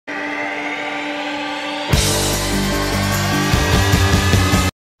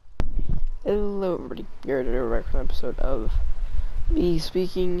Hello everybody, you're back for an episode of me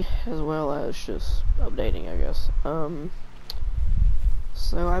speaking as well as just updating, I guess.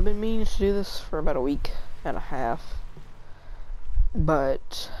 So I've been meaning to do this for about a week and a half,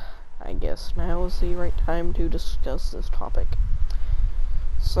 but I guess now is the right time to discuss this topic.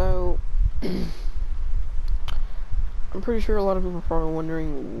 So, I'm pretty sure a lot of people are probably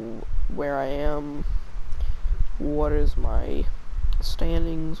wondering where I am, what is my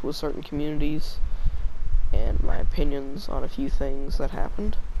standings with certain communities, and my opinions on a few things that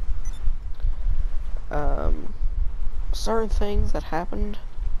happened. Certain things that happened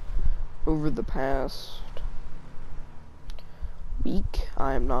over the past week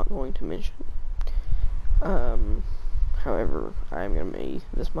I am not going to mention. However, I'm going to make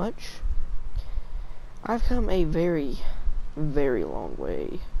this much. I've come a very, very long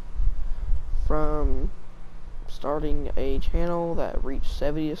way from starting a channel that reached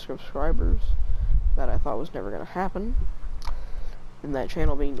 70 subscribers that I thought was never going to happen, and that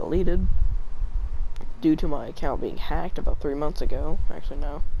channel being deleted due to my account being hacked about 3 months ago. Actually,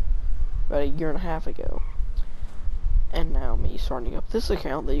 no, about a year and a half ago. And now me starting up this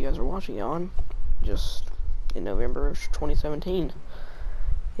account that you guys are watching on just in November of 2017.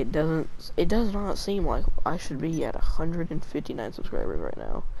 It does not seem like I should be at 159 subscribers right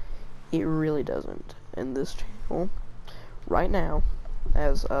now. It really doesn't. And this channel, right now,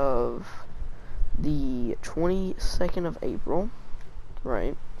 as of the 22nd of April,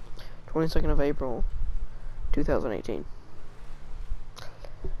 right? 22nd of April, 2018,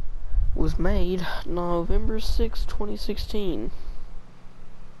 was made November 6, 2016.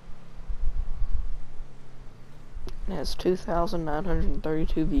 It has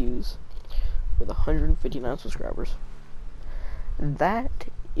 2,932 views with 159 subscribers. That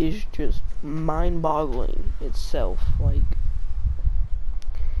is just mind-boggling itself. Like,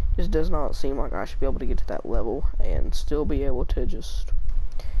 just does not seem like I should be able to get to that level and still be able to just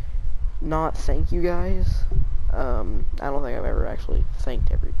not thank you guys. I don't think I've ever actually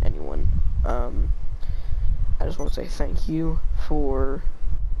thanked anyone. I just want to say thank you for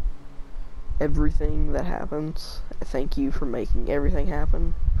everything that happens. Thank you for making everything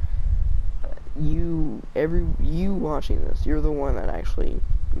happen. You watching this, you're the one that actually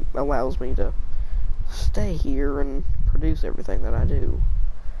allows me to stay here and produce everything that I do.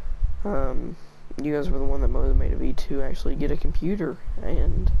 You guys were the one that motivated me to actually get a computer,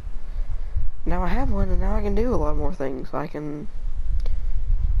 and now I have one, and now I can do a lot more things. I can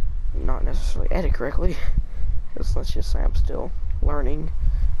not necessarily edit correctly, because let's just say I'm still learning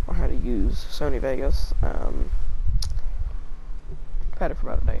on how to use Sony Vegas. I've had it for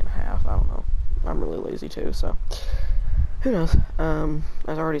about a day and a half. I don't know. I'm really lazy too, so who knows.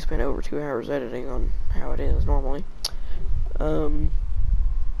 I've already spent over 2 hours editing on how it is normally.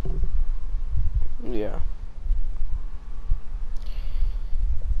 Yeah.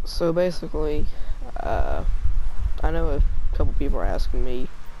 So basically, I know a couple people are asking me,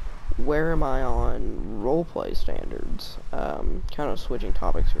 where am I on roleplay standards? Kind of switching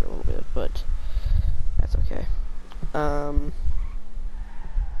topics here a little bit, but that's okay.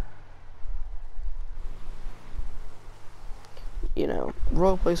 You know,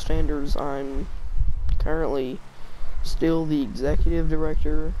 roleplay standards, I'm currently still the executive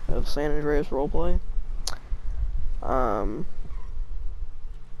director of San Andreas Roleplay. I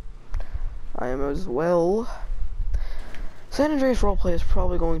am as well. San Andreas Roleplay is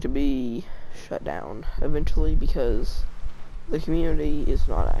probably going to be shut down eventually because the community is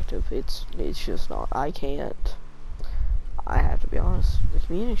not active. It's just not. I have to be honest. The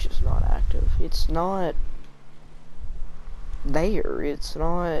community is just not active. It's not there. It's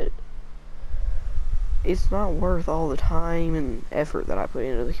not worth all the time and effort that I put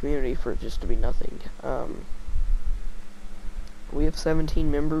into the community for it just to be nothing. We have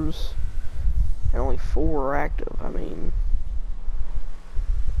 17 members and only 4 are active. I mean,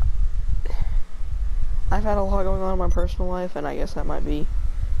 I've had a lot going on in my personal life, and I guess that might be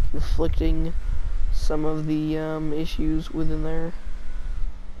conflicting some of the issues within there.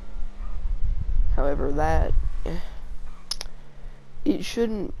 However, that it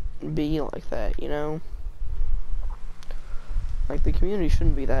shouldn't be like that, you know? Like, the community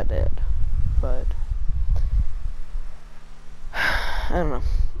shouldn't be that dead, but I don't know.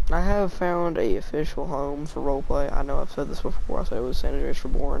 I have found a official home for roleplay. I know I've said this before. I said it was San Andreas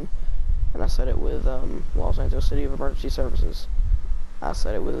Reborn, and I said it with Los Angeles City of Emergency Services. I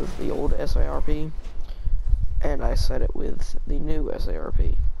said it with the old SARP, and I said it with the new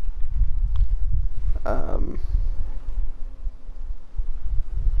SARP.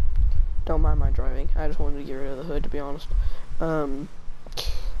 Don't mind my driving. I just wanted to get rid of the hood, to be honest.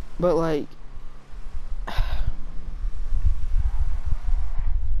 But like,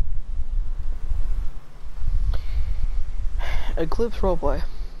 Eclipse roleplay.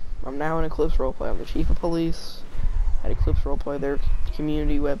 I'm now in Eclipse roleplay. I'm the chief of police at Eclipse roleplay. Their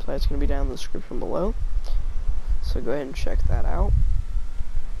community website's going to be down in the description below, so go ahead and check that out.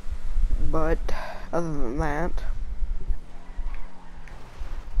 But other than that,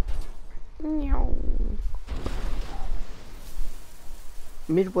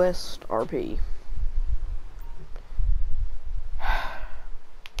 MidwestRP.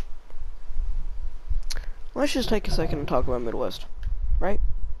 Let's just take a second and talk about Midwest, right?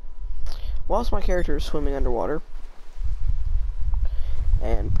 Whilst my character is swimming underwater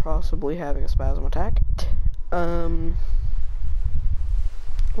and possibly having a spasm attack,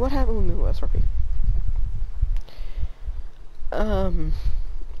 what happened with MidwestRP?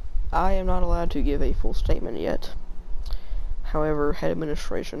 I am not allowed to give a full statement yet. However, head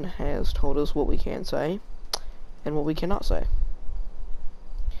administration has told us what we can say and what we cannot say.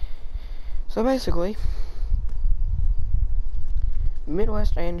 So basically,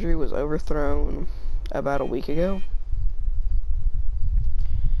 Midwest Andrew was overthrown about a week ago,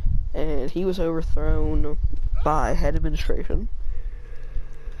 and he was overthrown by head administration.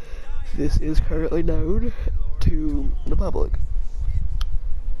 This is currently known to the public.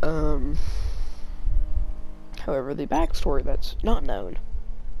 However, the backstory that's not known: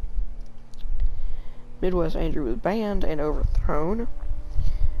 Midwest Andrew was banned and overthrown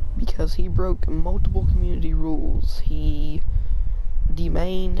because he broke multiple community rules. He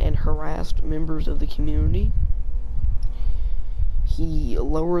demeaned and harassed members of the community. He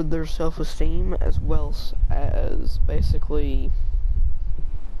lowered their self-esteem, as well as basically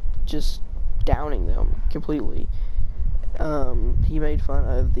just downing them completely. He made fun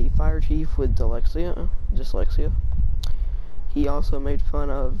of the fire chief with dyslexia. He also made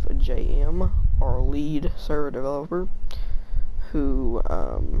fun of JM, our lead server developer, who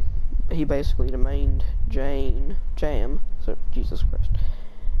he basically demeaned Jay,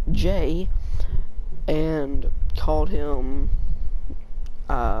 and called him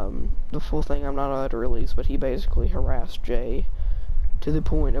the full thing I'm not allowed to release, but he basically harassed Jay to the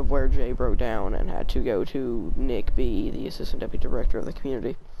point of where Jay broke down and had to go to Nick B, the assistant deputy director of the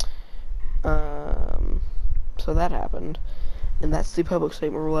community. So that happened, and that's the public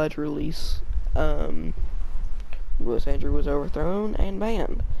statement we're allowed to release. Lewis Andrew was overthrown and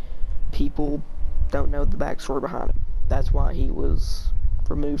banned. People don't know the backstory behind it. That's why he was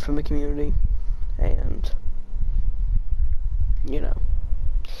removed from the community, and you know.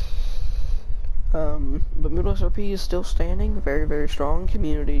 But MidwestRP is still standing, very, very strong.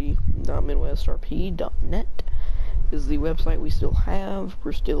 Community.midwestrp.net is the website we still have.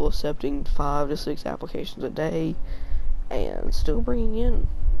 We're still accepting 5 to 6 applications a day, and still bringing in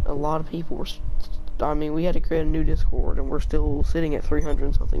a lot of people. I mean, we had to create a new Discord, and we're still sitting at 300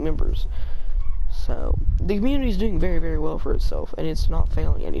 and something members. So, the community is doing very, very well for itself, and it's not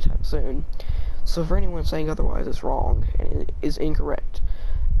failing anytime soon. So for anyone saying otherwise, it's wrong, and it is incorrect.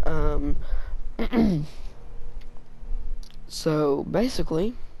 So,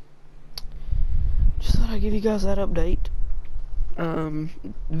 basically, just thought I'd give you guys that update.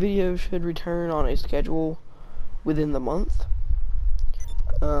 Video should return on a schedule within the month.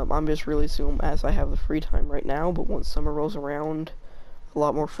 I'm just releasing them as I have the free time right now, but once summer rolls around, a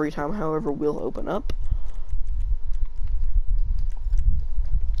lot more free time, however, will open up.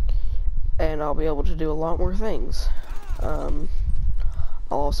 And I'll be able to do a lot more things. I'll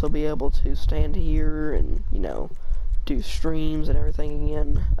also be able to stand here and, you know, do streams and everything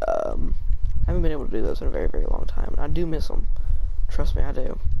again. I haven't been able to do those in a very, very long time, and I do miss them. Trust me, I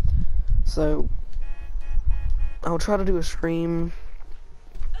do. So, I'll try to do a stream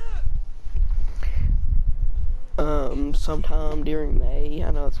sometime during May.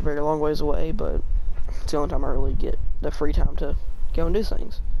 I know it's a very long ways away, but it's the only time I really get the free time to go and do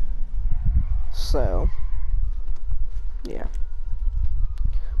things. So, yeah.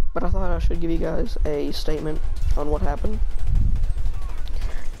 But I thought I should give you guys a statement on what happened,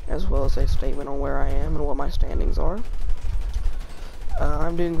 as well as a statement on where I am and what my standings are.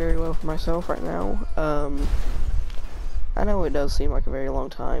 I'm doing very well for myself right now. I know it does seem like a very long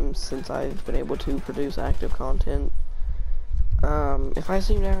time since I've been able to produce active content. If I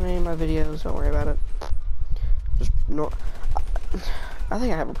seem down in any of my videos, don't worry about it. I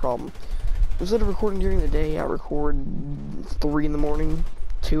think I have a problem. Instead of recording during the day, I record 3 in the morning,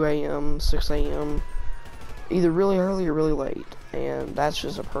 2 a.m., 6 a.m., either really early or really late, and that's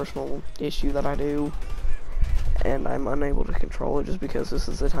just a personal issue that I do, and I'm unable to control it just because this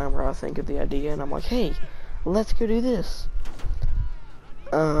is the time where I think of the idea, and I'm like, hey, let's go do this.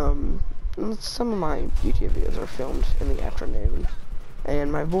 Some of my YouTube videos are filmed in the afternoon,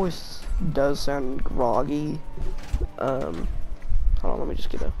 and my voice does sound groggy, Hold on, let me just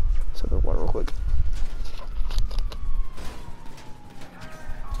get a sip of water real quick.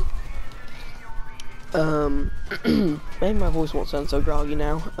 Maybe my voice won't sound so groggy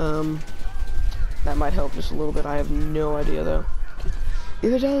now. That might help just a little bit. I have no idea though.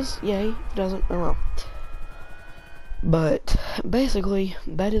 If it does, yay. If it doesn't, oh well. But basically,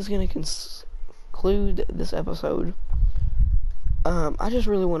 that is gonna conclude this episode. I just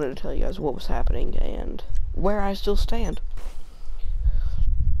really wanted to tell you guys what was happening and where I still stand.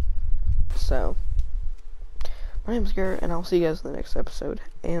 So, my name is Garrett, and I'll see you guys in the next episode.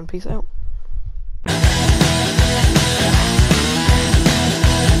 And peace out.